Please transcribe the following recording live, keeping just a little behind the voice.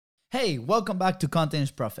Hey, welcome back to Content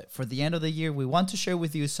is Profit. For the end of the year, we want to share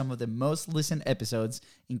with you some of the most listened episodes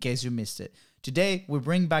in case you missed it. Today, we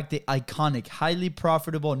bring back the iconic, highly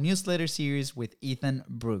profitable newsletter series with Ethan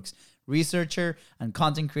Brooks, researcher and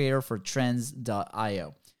content creator for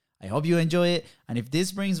Trends.io. I hope you enjoy it, and if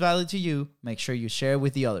this brings value to you, make sure you share it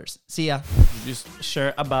with the others. See ya. Just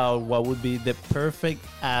share about what would be the perfect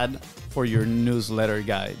ad for your newsletter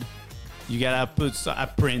guide. You gotta put a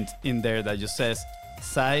print in there that just says,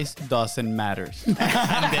 size doesn't matter. And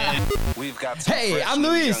then We've got Hey, I'm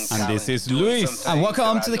Luis. And this is Luis. And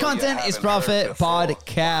welcome to the Content is Profit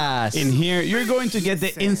podcast. in here, you're going to get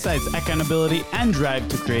the insights, accountability, and drive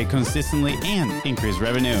to create consistently and increase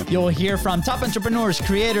revenue. You'll hear from top entrepreneurs,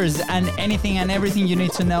 creators, and anything and everything you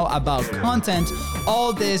need to know about content.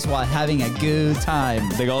 All this while having a good time.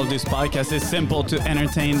 The goal of this podcast is simple: to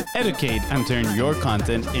entertain, educate, and turn your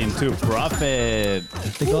content into profit.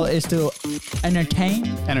 The goal is to entertain.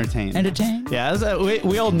 Entertain. Yeah,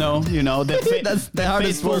 we all know, the, That's the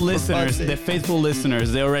hardest faithful word for listeners. Fonzie. The faithful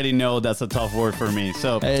listeners, they already know that's a tough word for me.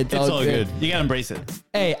 So It's it's all all good. good. You gotta embrace it.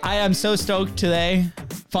 Hey, I am so stoked today.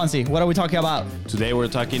 Fonzie, what are we talking about? Today we're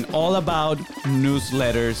talking all about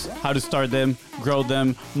newsletters, how to start them, grow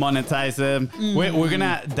them, monetize them. We're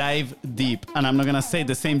gonna dive deep, and I'm not gonna say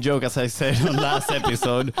the same joke as I said on last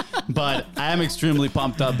episode, but I am extremely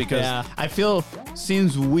pumped up because Yeah. I feel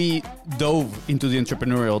since we dove into the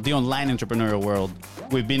online entrepreneurial world,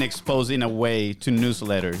 we've been exposed in a way to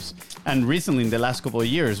newsletters. And recently, in the last couple of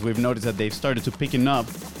years, we've noticed that they've started to picking up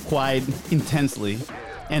quite intensely.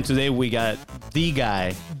 And today we got the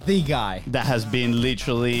guy The guy. that has been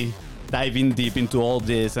literally diving deep into all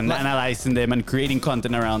this and analyzing them and creating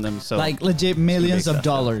content around them. So Like legit millions Big of stuff.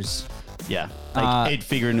 dollars. yeah, like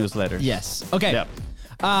 8-figure newsletters. Yes. Okay. Yep.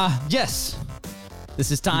 Yes. This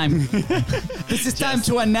is time. This is time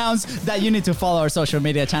to announce that you need to follow our social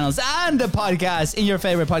media channels and the podcast in your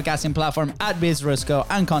favorite podcasting platform at BizRusco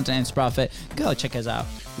and Content is Profit. Go check us out.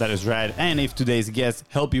 That is right. And if today's guests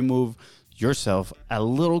help you move yourself a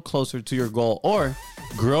little closer to your goal or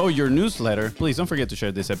grow your newsletter, please don't forget to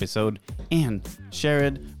share this episode and share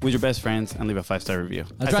it with your best friends and leave a 5-star review.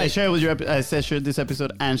 That's I right. said share this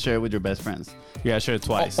episode and share it with your best friends. You gotta share it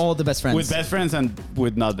twice. All the best friends. With best friends and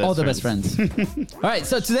with not best All the friends. best friends. All right,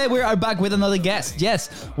 so today we are back with another guest.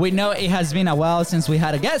 Yes, we know it has been a while since we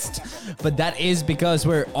had a guest, but that is because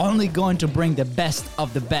we're only going to bring the best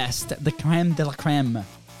of the best, the creme de la creme.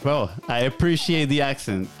 Bro, I appreciate the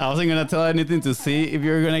accent. I wasn't gonna tell anything to see if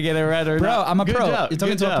you're gonna get it right or Bro, not. I'm a Good pro. job, You're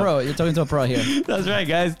talking good to a job. pro. You're talking to a pro here. That's right,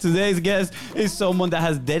 guys. Today's guest is someone that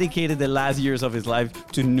has dedicated the last years of his life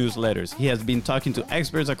to newsletters. He has been talking to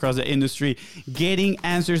experts across the industry, getting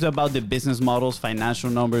answers about the business models, financial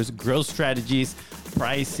numbers, growth strategies,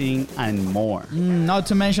 pricing, and more. Not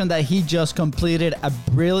to mention that he just completed a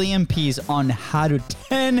brilliant piece on how do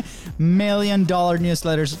 $10 million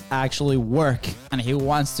newsletters actually work. And he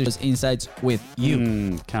wants to share insights with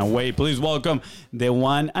you. Can't wait. Please welcome the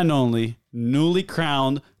one and only, newly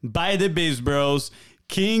crowned by the Biz Bros,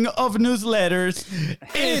 king of newsletters,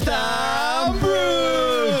 Ethan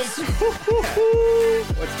Brooks.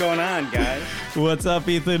 What's going on, guys? What's up,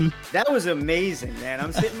 Ethan? That was amazing, man.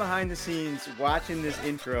 I'm sitting behind the scenes watching this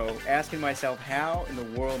intro, asking myself, how in the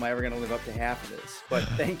world am I ever going to live up to half of this? But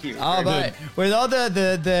thank you. Oh, but with all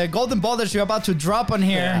the golden boulders you're about to drop on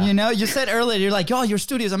here, Yeah. you said earlier, you're like, oh, your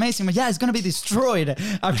studio is amazing, but yeah, it's going to be destroyed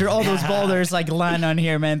after all those boulders like land on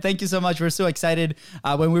here, man. Thank you so much. We're so excited.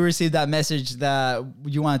 When we received that message that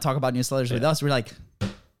you want to talk about newsletters with us, we're like,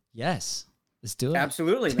 yes, let's do it.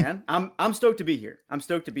 Absolutely, man. I'm stoked to be here.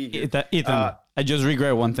 Ethan, I just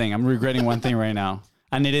regret one thing. I'm regretting one thing right now.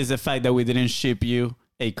 And it is the fact that we didn't ship you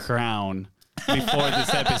a crown before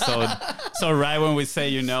this episode. So right when we say,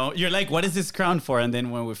 you're like, what is this crown for? And then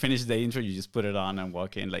when we finish the intro, you just put it on and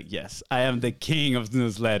walk in like, yes, I am the king of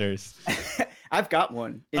newsletters. I've got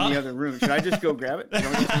one in the other room. Should I just go grab it? You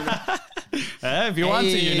want me to do that? If you want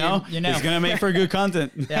to, Hey, it's going to make for good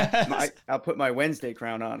content. I'll put my Wednesday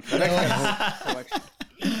crown on. For next collection.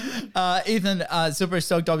 Ethan, super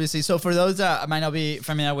stoked, obviously. So for those that might not be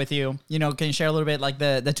familiar with you, can you share a little bit like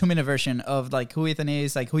the 2-minute version of like who Ethan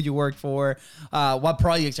is, like who you work for, what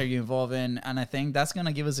projects are you involved in? And I think that's going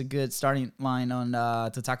to give us a good starting line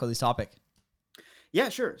on to tackle this topic. Yeah,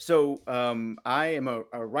 sure. So I am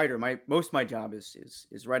a writer. Most of my job is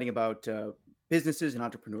writing about businesses and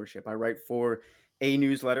entrepreneurship. I write for a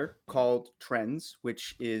newsletter called Trends,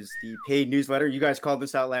 which is the paid newsletter. You guys called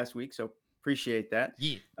this out last week, so appreciate that.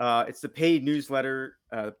 Yeah. It's the paid newsletter,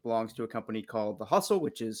 belongs to a company called The Hustle,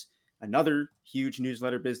 which is another huge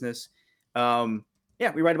newsletter business.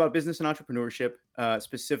 We write about business and entrepreneurship.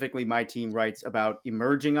 specifically my team writes about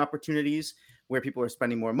emerging opportunities where people are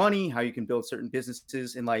spending more money, how you can build certain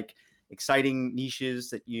businesses in like exciting niches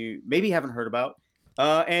that you maybe haven't heard about.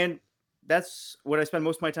 And that's what I spend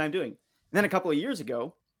most of my time doing. And then a couple of years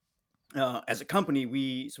ago, as a company,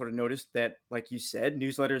 we sort of noticed that, like you said,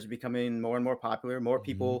 newsletters are becoming more and more popular. More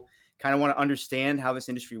people kind of want to understand how this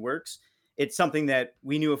industry works. It's something that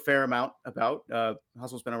we knew a fair amount about.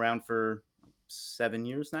 Hustle's been around for 7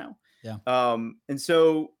 years now. Yeah. And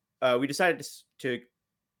so we decided to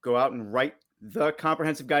go out and write the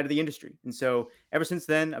comprehensive guide to the industry. And so ever since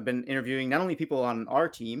then, I've been interviewing not only people on our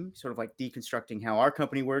team, sort of like deconstructing how our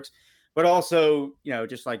company works, but also,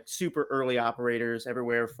 just like super early operators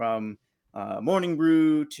everywhere from Morning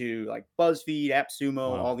Brew to like BuzzFeed,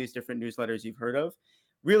 AppSumo, all these different newsletters you've heard of,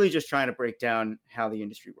 really just trying to break down how the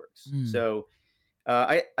industry works. So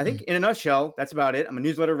I think in a nutshell, that's about it. I'm a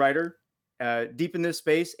newsletter writer, deep in this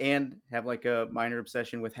space, and have like a minor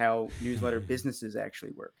obsession with how newsletter businesses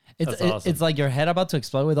actually work. It's like your head about to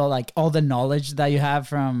explode with all the knowledge that you have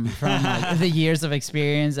from like, the years of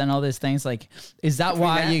experience and all these things. Like, is that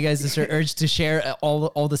why you guys just are urged to share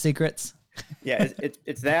all the secrets? Yeah,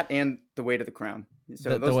 it's that and the weight of the crown.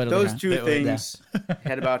 So those two things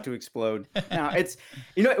head about to explode. Now it's,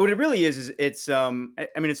 what it really is it's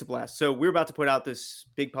it's a blast. So we're about to put out this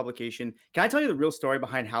big publication. Can I tell you the real story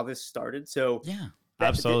behind how this started? So yeah,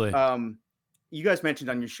 absolutely. You guys mentioned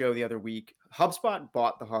on your show the other week, HubSpot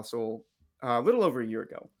bought The Hustle a little over a year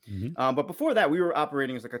ago. But before that, we were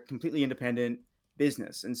operating as like a completely independent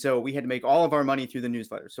business. And so we had to make all of our money through the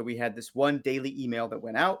newsletter. So we had this one daily email that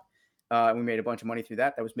went out. And we made a bunch of money through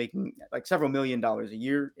that. That was making like several $1 million a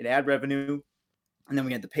year in ad revenue. And then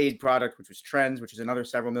we had the paid product, which was Trends, which is another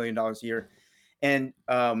several $1 million a year. And,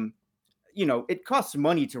 it costs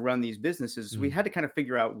money to run these businesses. We had to kind of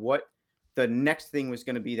figure out what the next thing was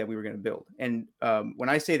going to be that we were going to build. And when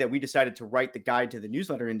I say that we decided to write the guide to the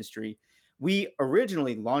newsletter industry, we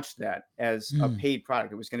originally launched that as a paid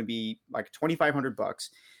product. It was going to be like $2,500.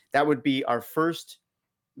 That would be our first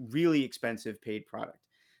really expensive paid product.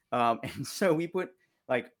 And so we put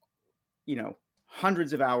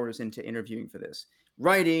hundreds of hours into interviewing for this,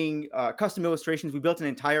 writing custom illustrations. We built an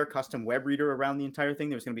entire custom web reader around the entire thing.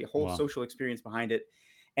 There was going to be a whole social experience behind it.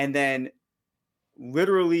 And then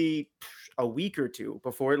literally a week or two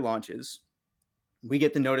before it launches, we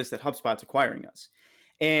get the notice that HubSpot's acquiring us.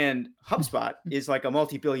 And HubSpot is like a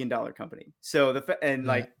multi-billion-dollar company. So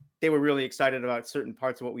they were really excited about certain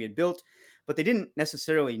parts of what we had built, but they didn't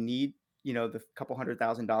necessarily need the couple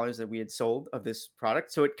 $100,000 that we had sold of this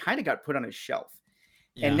product. So it kind of got put on a shelf.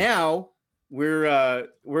 Yeah. And now we're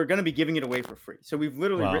going to be giving it away for free. So we've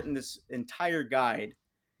literally written this entire guide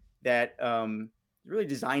that really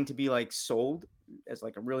designed to be like sold as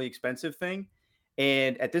like a really expensive thing.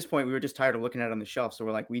 And at this point, we were just tired of looking at it on the shelf. So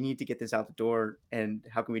we're like, we need to get this out the door. And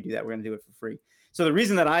how can we do that? We're going to do it for free. So the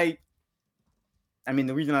reason that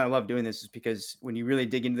the reason I love doing this is because when you really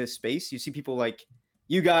dig into this space, you see people like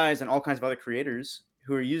you guys and all kinds of other creators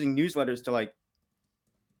who are using newsletters to like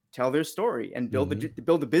tell their story and build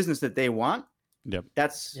the business that they want. Yep.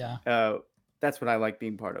 That's what I like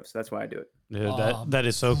being part of. So that's why I do it. Yeah, that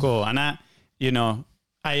is so cool. And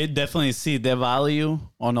I definitely see the value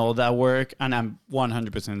on all that work, and I'm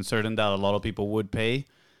 100% certain that a lot of people would pay.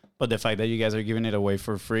 But the fact that you guys are giving it away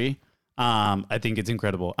for free, I think it's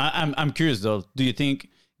incredible. I'm curious though. Do you think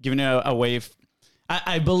giving it away?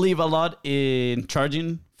 I believe a lot in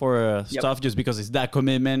charging for stuff just because it's that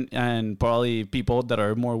commitment and probably people that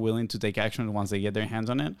are more willing to take action once they get their hands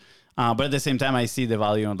on it. But at the same time, I see the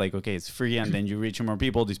value on like, okay, it's free and then you reach more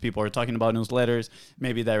people. These people are talking about newsletters,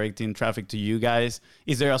 maybe directing traffic to you guys.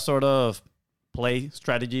 Is there a sort of play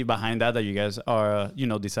strategy behind that you guys are,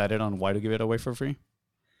 decided on why to give it away for free?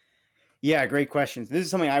 Yeah, great questions. This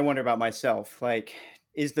is something I wonder about myself. Like,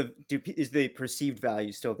 is the perceived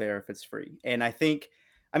value still there if it's free? And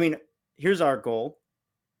here's our goal.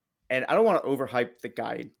 And I don't want to overhype the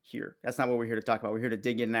guide here. That's not what we're here to talk about. We're here to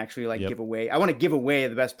dig in and actually give away. I want to give away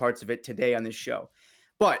the best parts of it today on this show.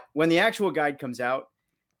 But when the actual guide comes out,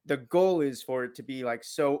 the goal is for it to be like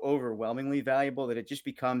so overwhelmingly valuable that it just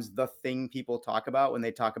becomes the thing people talk about when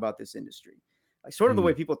they talk about this industry. Like sort of the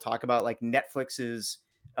way people talk about like Netflix's,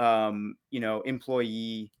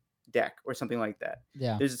 employee deck or something like that.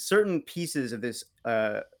 Yeah. There's certain pieces of this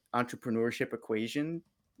entrepreneurship equation,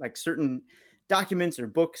 like certain documents or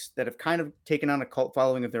books that have kind of taken on a cult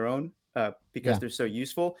following of their own because they're so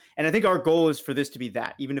useful. And I think our goal is for this to be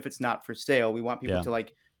that, even if it's not for sale, we want people to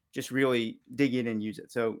like just really dig in and use it.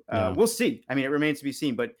 So we'll see. It remains to be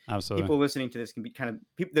seen, but people listening to this can be kind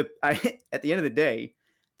of at the end of the day,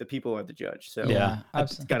 the people are the judge. So I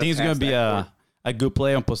think it's going to be a a good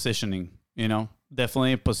play on positioning.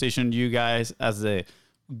 Definitely position you guys as the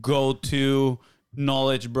go-to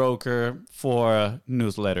knowledge broker for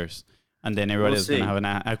newsletters. And then everybody is going to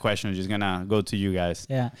have a question, just going to go to you guys.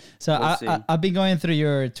 Yeah. So I've been going through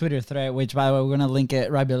your Twitter thread, which, by the way, we're going to link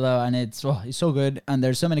it right below. And it's so good. And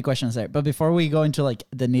there's so many questions there. But before we go into like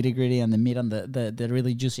the nitty gritty and the meat on the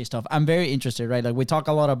really juicy stuff, I'm very interested, right? Like we talk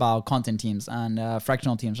a lot about content teams and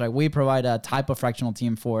fractional teams, right? We provide a type of fractional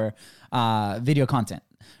team for video content.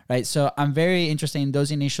 Right. So I'm very interested in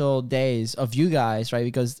those initial days of you guys, right?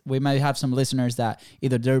 Because we might have some listeners that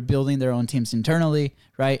either they're building their own teams internally,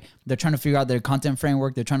 right? They're trying to figure out their content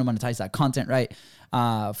framework. They're trying to monetize that content, right?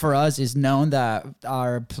 For us, it's known that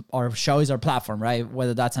our show is our platform, right?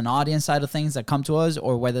 Whether that's an audience side of things that come to us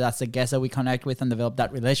or whether that's the guests that we connect with and develop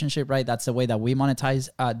that relationship, right? That's the way that we monetize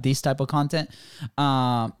this type of content.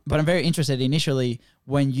 But I'm very interested initially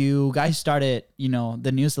when you guys started, the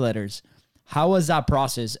newsletters. How was that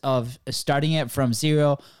process of starting it from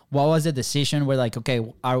zero? What was the decision where like, okay,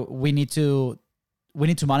 we need to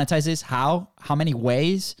monetize this? How many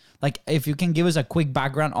ways? Like if you can give us a quick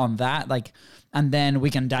background on that, like, and then we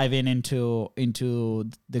can dive into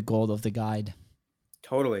the goal of the guide.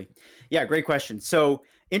 Totally. Yeah. Great question. So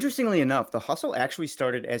interestingly enough, The Hustle actually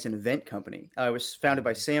started as an event company. It was founded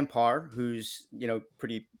by Sam Parr, who's,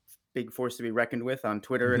 pretty big force to be reckoned with on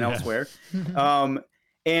Twitter and elsewhere.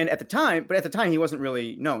 And at the time he wasn't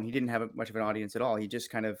really known. He didn't have much of an audience at all. He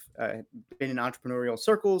just kind of been in entrepreneurial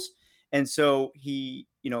circles. And so he,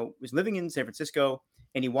 was living in San Francisco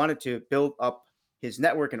and he wanted to build up his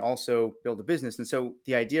network and also build a business. And so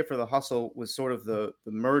the idea for The Hustle was sort of the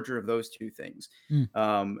merger of those two things.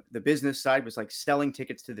 The business side was like selling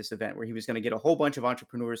tickets to this event where he was going to get a whole bunch of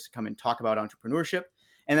entrepreneurs to come and talk about entrepreneurship.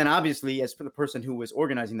 And then obviously, as for the person who was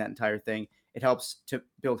organizing that entire thing, it helps to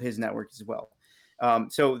build his network as well.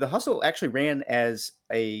 So The Hustle actually ran as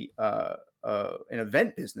an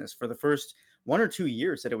event business for the first 1 or 2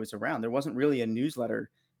 years that it was around. There wasn't really a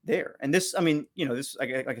newsletter there. And this, this,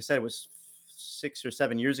 like I said, it was 6 or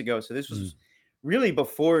 7 years ago. So this was really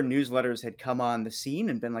before newsletters had come on the scene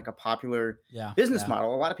and been like a popular business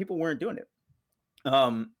model. A lot of people weren't doing it.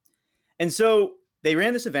 And so they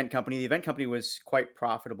ran this event company. The event company was quite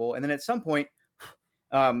profitable. And then at some point,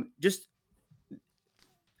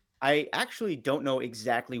 I actually don't know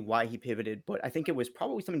exactly why he pivoted, but I think it was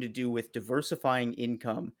probably something to do with diversifying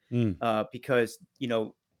income because,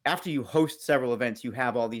 after you host several events, you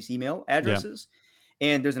have all these email addresses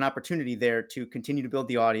and there's an opportunity there to continue to build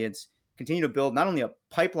the audience, continue to build not only a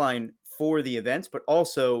pipeline for the events, but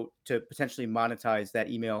also to potentially monetize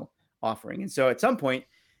that email offering. And so at some point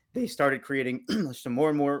they started creating some more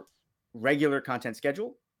and more regular content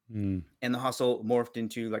schedule and The Hustle morphed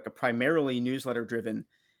into like a primarily newsletter driven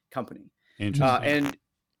company. And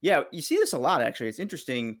you see this a lot, actually. It's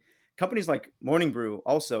interesting. Companies like Morning Brew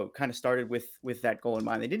also kind of started with that goal in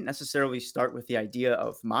mind. They didn't necessarily start with the idea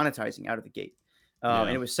of monetizing out of the gate. And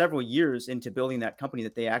it was several years into building that company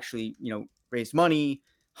that they actually, raised money,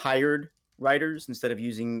 hired writers instead of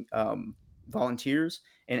using volunteers,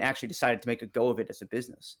 and actually decided to make a go of it as a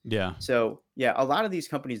business. So a lot of these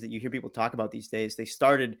companies that you hear people talk about these days, they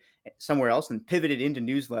started somewhere else and pivoted into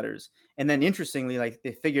newsletters. And then interestingly, like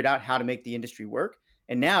they figured out how to make the industry work.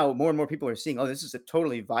 And now more and more people are seeing, oh, this is a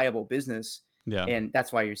totally viable business. And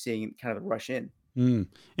that's why you're seeing kind of a rush in.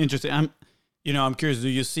 Interesting. I'm curious, do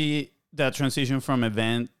you see that transition from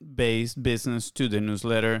event-based business to the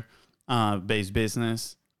newsletter-based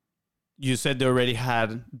business? You said they already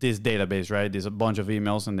had this database, right? There's a bunch of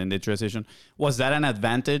emails and then they transition. Was that an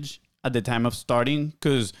advantage at the time of starting?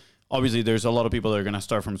 Because obviously there's a lot of people that are going to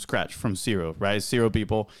start from scratch, from zero, right? 0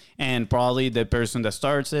 people. And probably the person that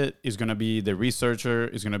starts it is going to be the researcher,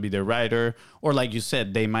 is going to be the writer. Or like you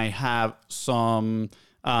said, they might have some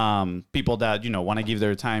people that, want to give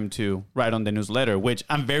their time to write on the newsletter, which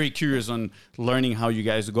I'm very curious on learning how you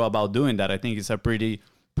guys go about doing that. I think it's a pretty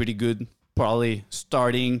good probably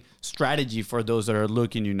starting strategy for those that are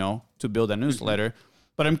looking, to build a newsletter.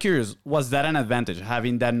 But I'm curious, was that an advantage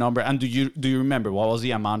having that number? And do you remember what was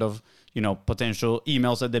the amount of, potential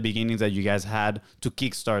emails at the beginning that you guys had to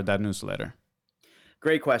kickstart that newsletter?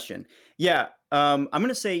 Great question. Yeah. I'm going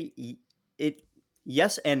to say it.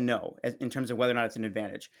 Yes and no, in terms of whether or not it's an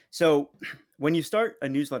advantage. So when you start a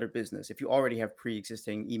newsletter business, if you already have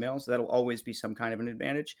pre-existing emails, that'll always be some kind of an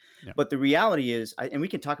advantage. But the reality is, and we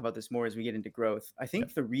can talk about this more as we get into growth, I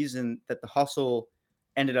think the reason that The Hustle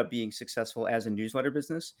ended up being successful as a newsletter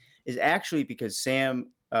business is actually because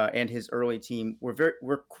Sam and his early team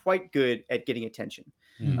were quite good at getting attention.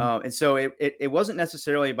 And so it wasn't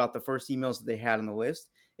necessarily about the first emails that they had on the list.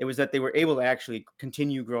 It was that they were able to actually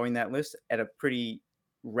continue growing that list at a pretty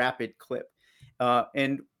rapid clip.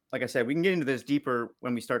 And like I said, we can get into this deeper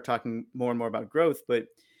when we start talking more and more about growth. But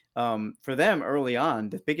for them early on,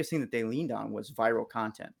 the biggest thing that they leaned on was viral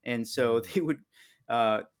content. And so they would,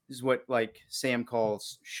 this is what like Sam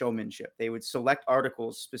calls showmanship. They would select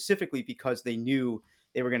articles specifically because they knew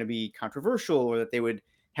they were going to be controversial or that they would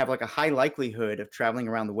have like a high likelihood of traveling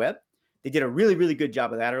around the web. They did a really, really good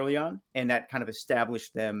job of that early on, and that kind of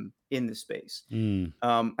established them in the space.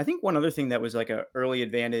 I think one other thing that was like an early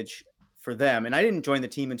advantage for them, and I didn't join the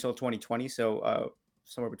team until 2020, so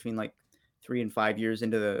somewhere between like 3 and 5 years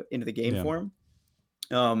into the game for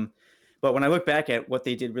them. But when I look back at what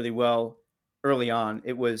they did really well early on,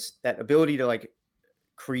 it was that ability to like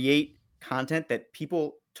create content that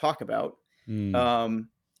people talk about.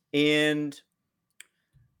 And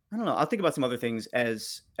I don't know, I'll think about some other things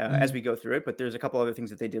as we go through it, but there's a couple other things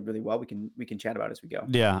that they did really well. We can chat about as we go.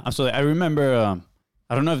 Yeah, absolutely. I remember,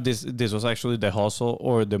 I don't know if this was actually the Hustle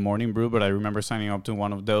or the Morning Brew, but I remember signing up to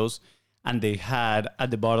one of those, and they had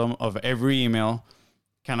at the bottom of every email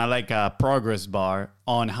kind of like a progress bar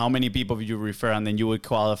on how many people you refer, and then you would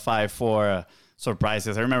qualify for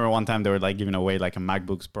surprises. I remember one time they were like giving away like a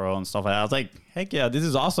MacBooks Pro and stuff like that. I was like, heck yeah, this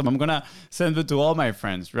is awesome. I'm gonna send it to all my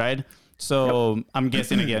friends, right? So I'm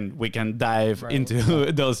guessing again we can dive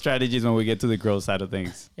into those strategies when we get to the growth side of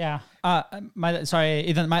things. Yeah. Sorry,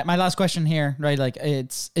 Ethan. My last question here, right? Like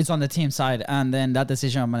it's on the team side, and then that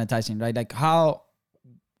decision on monetizing, right? Like how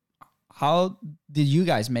did you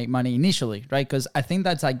guys make money initially, right? Because I think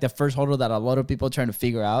that's like the first hurdle that a lot of people are trying to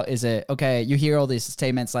figure out. Is it okay? You hear all these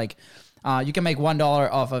statements like, you can make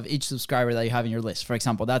 $1 off of each subscriber that you have in your list, for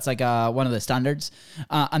example. That's like one of the standards.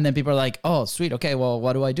 And then people are like, oh, sweet. Okay, well,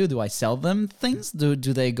 what do I do? Do I sell them things? Do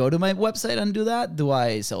they go to my website and do that? Do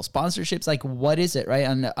I sell sponsorships? Like, what is it, right?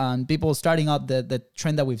 And people starting up, the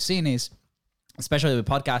trend that we've seen is, especially with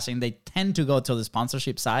podcasting, they tend to go to the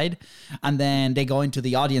sponsorship side and then they go into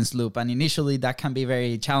the audience loop. And initially that can be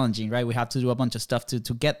very challenging, right? We have to do a bunch of stuff to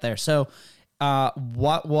get there. So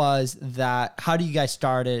what was that? How do you guys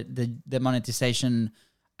started the monetization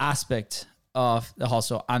aspect of the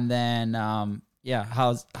Hustle? And then, how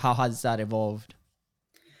has that evolved?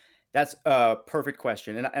 That's a perfect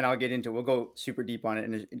question. And I'll get into it. We'll go super deep on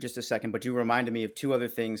it in just a second, but you reminded me of two other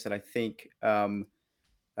things that I think,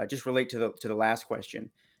 just relate to the last question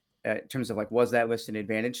in terms of like, was that list an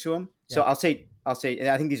advantage to them? Yeah. So I'll say, and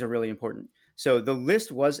I think these are really important. So the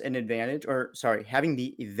list was an advantage, having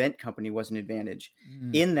the event company was an advantage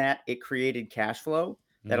in that it created cash flow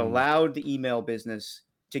that allowed the email business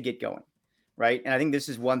to get going. Right. And I think this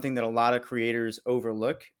is one thing that a lot of creators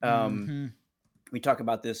overlook. We talk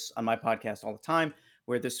about this on my podcast all the time,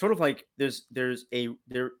 where there's sort of like,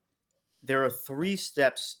 there are 3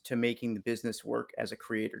 steps to making the business work as a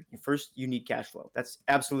creator. First, you need cash flow. That's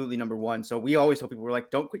absolutely number one. So we always tell people, we're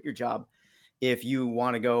like, don't quit your job. If you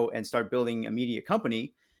want to go and start building a media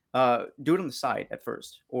company, do it on the side at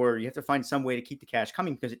first, or you have to find some way to keep the cash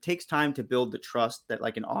coming, because it takes time to build the trust that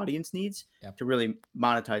like an audience needs to really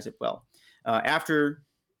monetize it well. After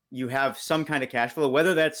you have some kind of cash flow,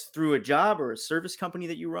 whether that's through a job or a service company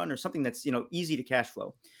that you run or something that's, easy to cash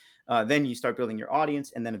flow, then you start building your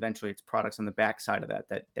audience, and then eventually it's products on the back side of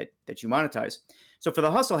that you monetize. So for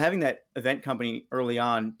the Hustle, having that event company early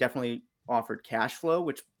on definitely offered cash flow,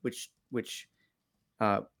 which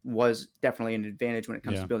was definitely an advantage when it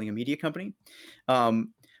comes to building a media company.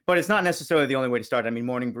 But it's not necessarily the only way to start. I mean,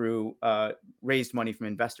 Morning Brew raised money from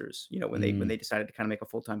investors, when they decided to kind of make a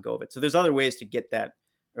full-time go of it. So there's other ways to get that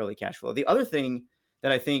early cash flow. The other thing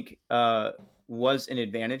that I think was an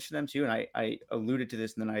advantage to them too, and I alluded to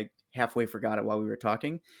this and then I halfway forgot it while we were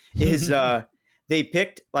talking, is they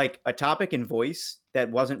picked like a topic and voice that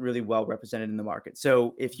wasn't really well represented in the market.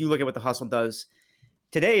 So if you look at what the Hustle does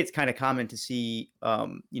today, it's kind of common to see,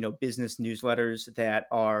 business newsletters that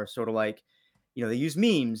are sort of like, they use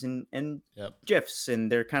memes and GIFs, and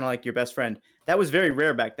they're kind of like your best friend. That was very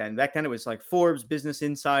rare back then. Back then it was like Forbes, Business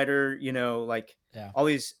Insider, all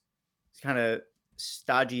these kind of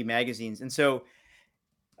stodgy magazines. And so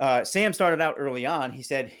Sam started out early on. He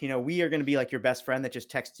said, we are going to be like your best friend that just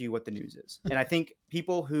texts you what the news is. And I think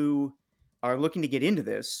people who are looking to get into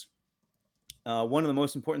this, one of the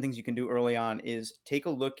most important things you can do early on is take a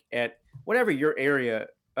look at whatever your area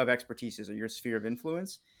of expertise is or your sphere of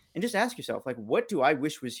influence, and just ask yourself, like, what do I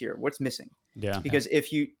wish was here? What's missing? Yeah. Because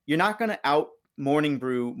if you're not going to out Morning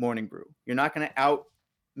Brew, you're not going to out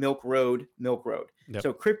Milk Road. Yep.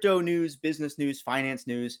 So crypto news, business news, finance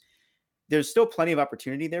news, there's still plenty of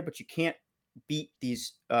opportunity there, but you can't beat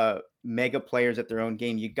these mega players at their own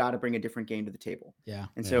game. You got to bring a different game to the table. Yeah.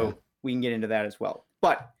 And so we can get into that as well.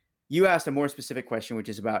 But you asked a more specific question, which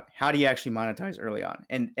is about how do you actually monetize early on?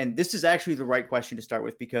 And this is actually the right question to start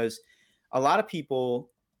with, because a lot of people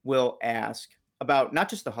will ask about not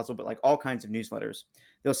just the hustle, but like all kinds of newsletters.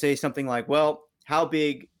 They'll say something like, well, how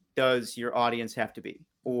big does your audience have to be?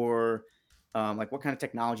 Or like, what kind of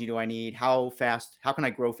technology do I need? How can I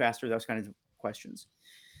grow faster? Those kinds of questions.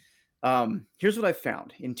 Here's what I've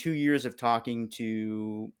found in 2 years of talking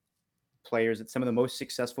to players at some of the most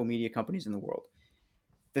successful media companies in the world.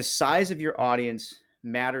 The size of your audience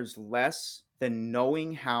matters less than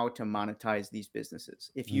knowing how to monetize these businesses.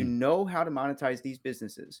 If you know how to monetize these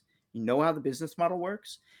businesses, you know how the business model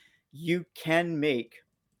works, you can make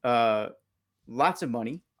lots of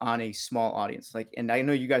money on a small audience. Like, and I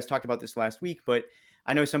know you guys talked about this last week, but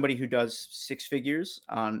I know somebody who does 6 figures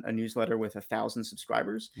on a newsletter with 1,000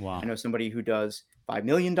 subscribers. Wow. I know somebody who does $5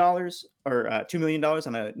 million or $2 million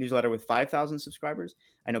on a newsletter with 5,000 subscribers.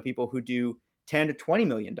 I know people who do $10 to $20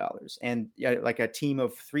 million, and like a team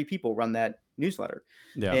of 3 people run that newsletter.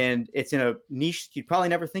 Yeah. And it's in a niche you'd probably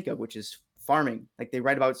never think of, which is farming. Like, they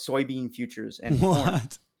write about soybean futures and corn.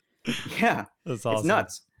 What? Yeah, That's awesome. it's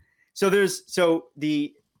nuts. So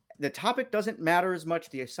the topic doesn't matter as much.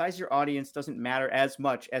 The size of your audience doesn't matter as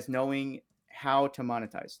much as knowing how to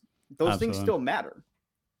monetize. Those things still matter,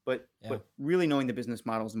 but really knowing the business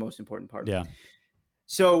model is the most important part. Yeah.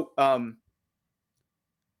 So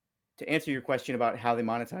to answer your question about how they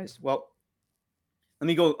monetize, well, let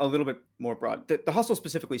me go a little bit more broad. The Hustle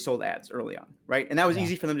specifically sold ads early on, right? And that was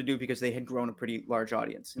easy for them to do because they had grown a pretty large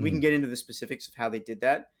audience. And we can get into the specifics of how they did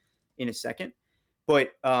that in a second.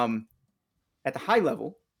 But at the high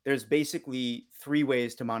level, there's basically 3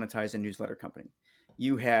 ways to monetize a newsletter company.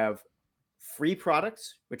 You have free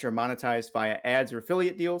products, which are monetized via ads or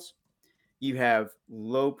affiliate deals. You have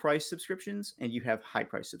low price subscriptions, and you have high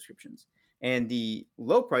price subscriptions. And the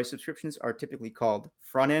low price subscriptions are typically called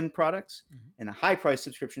front end products, and the high price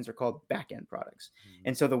subscriptions are called back end products.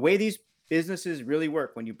 And so the way these businesses really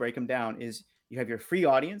work when you break them down is you have your free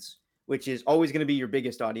audience, which is always going to be your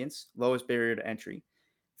biggest audience, lowest barrier to entry.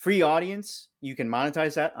 Free audience, you can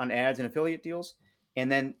monetize that on ads and affiliate deals,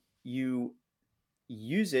 and then you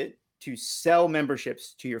use it to sell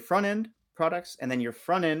memberships to your front end products, and then your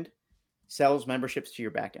front end sells memberships to your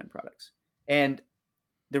back end products. And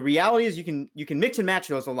the reality is you can mix and match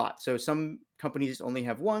those a lot. So some companies only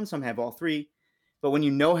have one, some have all 3. But when you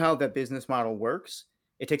know how the business model works,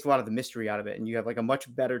 it takes a lot of the mystery out of it, and you have like a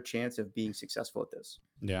much better chance of being successful at this.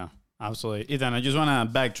 Yeah, absolutely. Ethan, I just want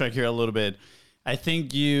to backtrack here a little bit. I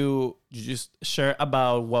think you just share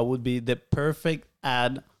about what would be the perfect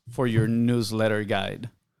ad for your newsletter guide.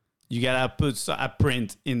 You got to put a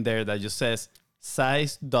print in there that just says,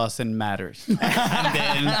 size doesn't matter.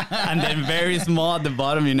 and then very small at the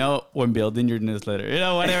bottom, when building your newsletter,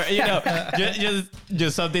 whatever,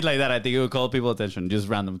 just something like that. I think it would call people attention, just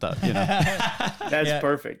random stuff, That's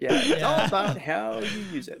perfect. Yeah. It's all about how you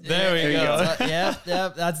use it. There we go. Yeah.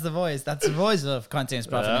 That's the voice. That's the voice of Contents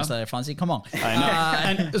Profit Newsletter, Fonzie. Come on.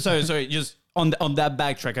 I know. And sorry, just on that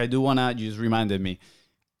backtrack, I do want to just reminded me.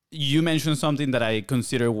 You mentioned something that I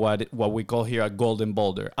consider what we call here a golden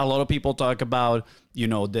boulder. A lot of people talk about,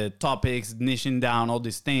 the topics, niching down, all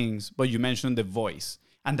these things, but you mentioned the voice.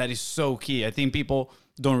 And that is so key. I think people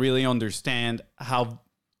don't really understand how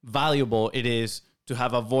valuable it is to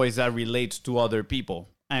have a voice that relates to other people.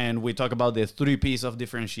 And we talk about the 3 P's of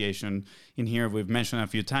differentiation in here. We've mentioned a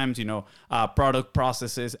few times, product,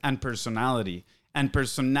 processes, and personality. And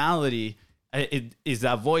personality, it is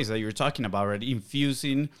that voice that you're talking about, right?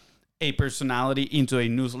 Infusing a personality into a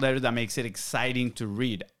newsletter that makes it exciting to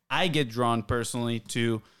read. I get drawn personally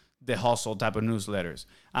to the hustle type of newsletters,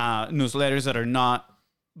 newsletters that are not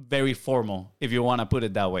very formal, if you want to put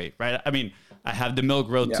it that way, right? I mean, I have the Milk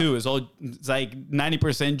Road too. It's like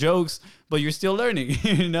 90% jokes, but you're still learning,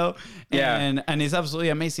 Yeah. And it's absolutely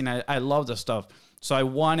amazing. I love the stuff. So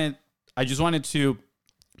I just wanted to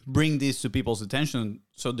bring this to people's attention,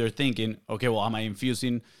 so they're thinking, okay, well, am I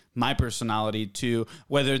infusing my personality to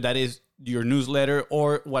whether that is your newsletter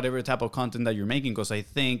or whatever type of content that you're making? Because I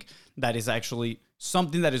think that is actually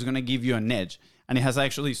something that is going to give you an edge, and it has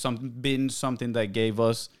actually been something that gave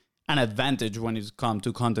us an advantage when it's come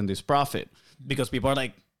to Content is Profit, because people are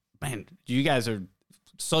like, man, you guys are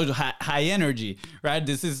so high energy, right?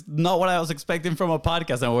 This is not what I was expecting from a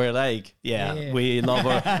podcast, and we're like, we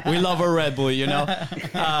love a Red Bull,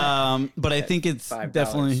 but I think it's $5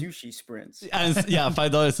 definitely sushi sprints. and $5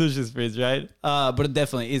 sushi sprints, right? But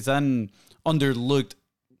definitely it's an underlooked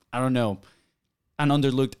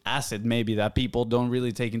asset maybe that people don't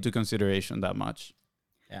really take into consideration that much.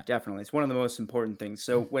 Definitely, it's one of the most important things.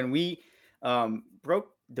 So when we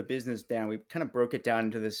broke the business down, we kind of broke it down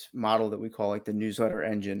into this model that we call like the newsletter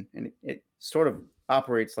engine, and it sort of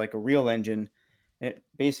operates like a real engine. It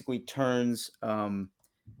basically turns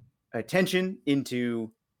attention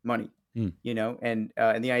into money, you know, and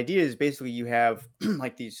the idea is basically you have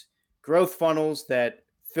like these growth funnels that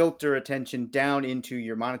filter attention down into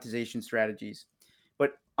your monetization strategies.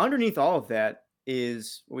 But underneath all of that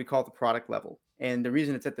is what we call the product level. And the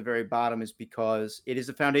reason it's at the very bottom is because it is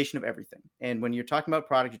the foundation of everything. And when you're talking about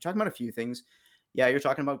product, you're talking about a few things. Yeah, you're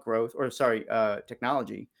talking about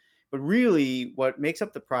technology. But really what makes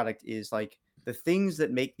up the product is like the things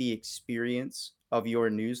that make the experience of your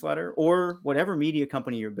newsletter or whatever media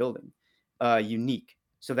company you're building unique.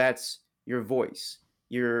 So that's your voice,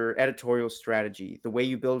 your editorial strategy, the way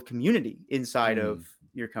you build community inside of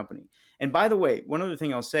your company. And by the way, one other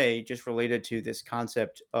thing I'll say, just related to this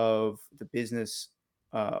concept of the business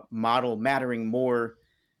model mattering more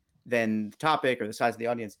than the topic or the size of the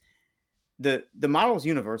audience, the model is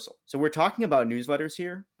universal. So we're talking about newsletters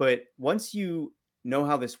here, but once you know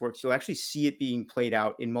how this works, you'll actually see it being played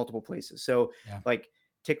out in multiple places. So like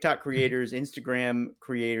TikTok creators, Instagram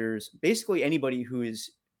creators, basically anybody who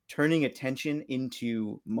is turning attention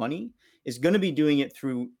into money is going to be doing it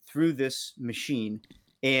through this machine.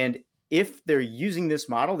 And if they're using this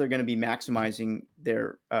model, they're going to be maximizing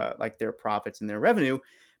their their profits and their revenue.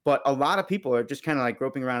 But a lot of people are just kind of like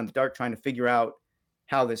groping around in the dark trying to figure out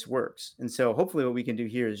how this works. And so hopefully what we can do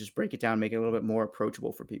here is just break it down, make it a little bit more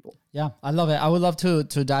approachable for people. Yeah, I love it. I would love to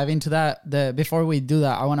dive into that. Before we do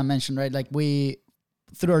that, I want to mention, right, like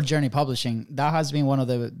through our journey publishing, that has been one of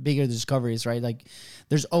the bigger discoveries, right? Like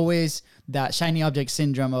there's always that shiny object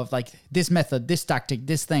syndrome of like this method, this tactic,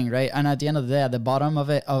 this thing, right? And at the end of the day, at the bottom of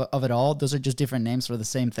it all, those are just different names for the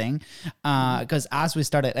same thing. Because as we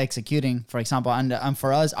started executing, for example, and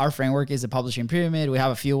for us, our framework is a publishing pyramid. We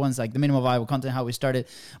have a few ones like the minimum viable content, how we started.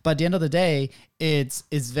 But at the end of the day, it's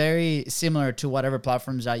very similar to whatever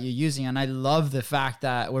platforms that you're using. And I love the fact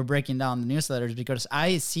that we're breaking down the newsletters because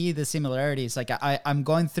I see the similarities. Like I'm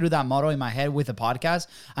going through that model in my head with a podcast,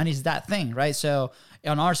 and it's that thing, right? So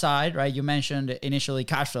on our side, right, you mentioned initially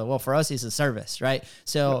cash flow. Well, for us, it's a service, right?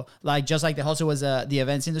 So like, just like the hustle was the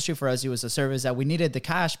events industry, for us, it was a service that we needed the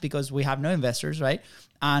cash because we have no investors, right?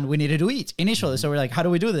 And we needed to eat initially. So we're like, how do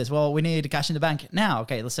we do this? Well, we need cash in the bank now.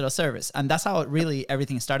 Okay, let's set a service. And that's how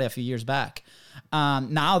everything started a few years back.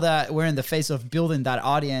 Now that we're in the phase of building that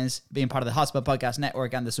audience, being part of the Hotspot Podcast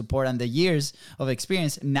Network and the support and the years of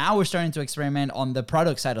experience, now we're starting to experiment on the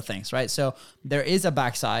product side of things, right? So there is a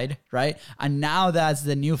backside, right? And now that's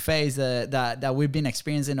the new phase that we've been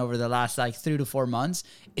experiencing over the last like 3 to 4 months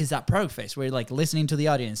is that product phase. We're like listening to the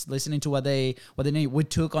audience, listening to what they need. We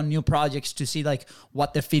took on new projects to see like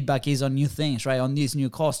what the feedback is on new things, right? On these new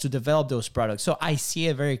calls to develop those products. So I see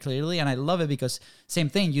it very clearly, and I love it because same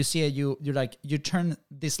thing. You see it, you're like, you turn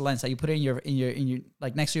this lens, like you put it in your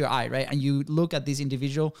like next to your eye, right? And you look at these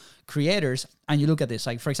individual creators and you look at this,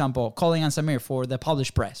 like for example, Colin and Samir for the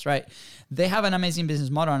Published Press, right? They have an amazing business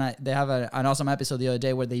model, and they have an awesome episode the other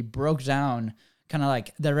day where they broke down kind of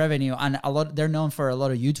like the revenue, and they're known for a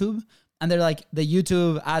lot of YouTube. And they're like, the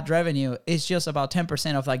YouTube ad revenue is just about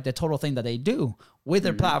 10% of like the total thing that they do with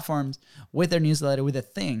their platforms, with their newsletter, with the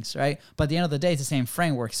things, right? But at the end of the day, it's the same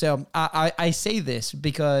framework. So I say this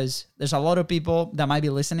because there's a lot of people that might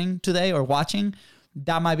be listening today or watching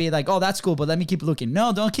that might be like, oh, that's cool, but let me keep looking.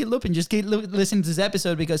 No, don't keep looking. Just keep listening to this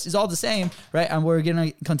episode because it's all the same, right? And we're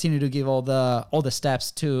going to continue to give all the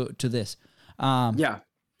steps to this. Yeah.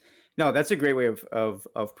 No, that's a great way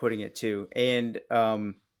of putting it too. And,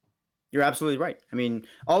 you're absolutely right. I mean,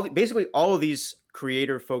 basically all of these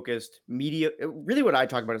creator-focused media, really what I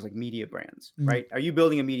talk about is like media brands, right? Are you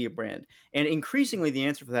building a media brand? And increasingly the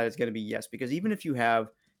answer for that is going to be yes, because even if you have,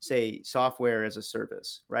 say, software as a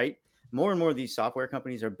service, right? More and more of these software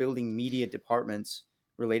companies are building media departments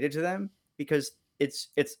related to them because it's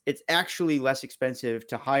actually less expensive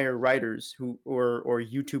to hire writers or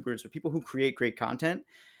YouTubers or people who create great content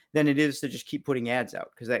than it is to just keep putting ads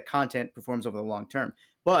out because that content performs over the long term.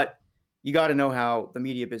 But you got to know how the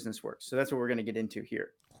media business works. So that's what we're going to get into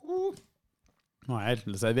here. All right,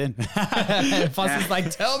 let's dive in. Fuss is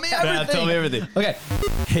like, tell me everything. Yeah, tell me everything. Okay.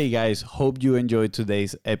 Hey guys, hope you enjoyed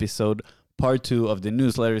today's episode, part 2 of the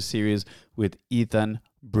newsletter series with Ethan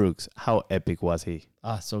Brooks. How epic was he?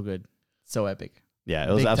 So good. So epic. Yeah,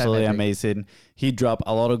 it was absolutely amazing. He dropped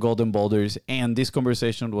a lot of golden boulders, and this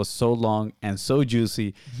conversation was so long and so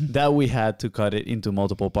juicy that we had to cut it into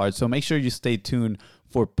multiple parts. So make sure you stay tuned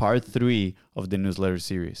for part 3 of the newsletter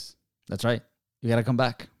series. That's right. You got to come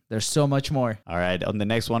back. There's so much more. All right. On the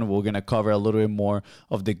next one, we're going to cover a little bit more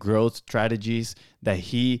of the growth strategies that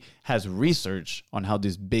he has researched on how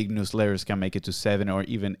these big newsletters can make it to 7 or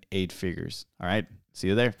even 8 figures. All right. See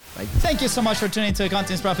you there. Bye. Thank you so much for tuning to the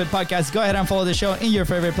Contents Profit Podcast. Go ahead and follow the show in your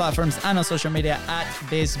favorite platforms and on social media at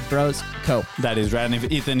BizBrosCo. That is right. And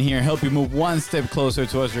if Ethan here help you move one step closer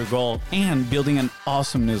towards your goal and building an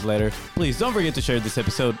awesome newsletter, please don't forget to share this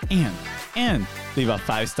episode and leave a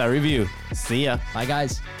 5-star review. See ya. Bye,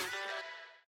 guys.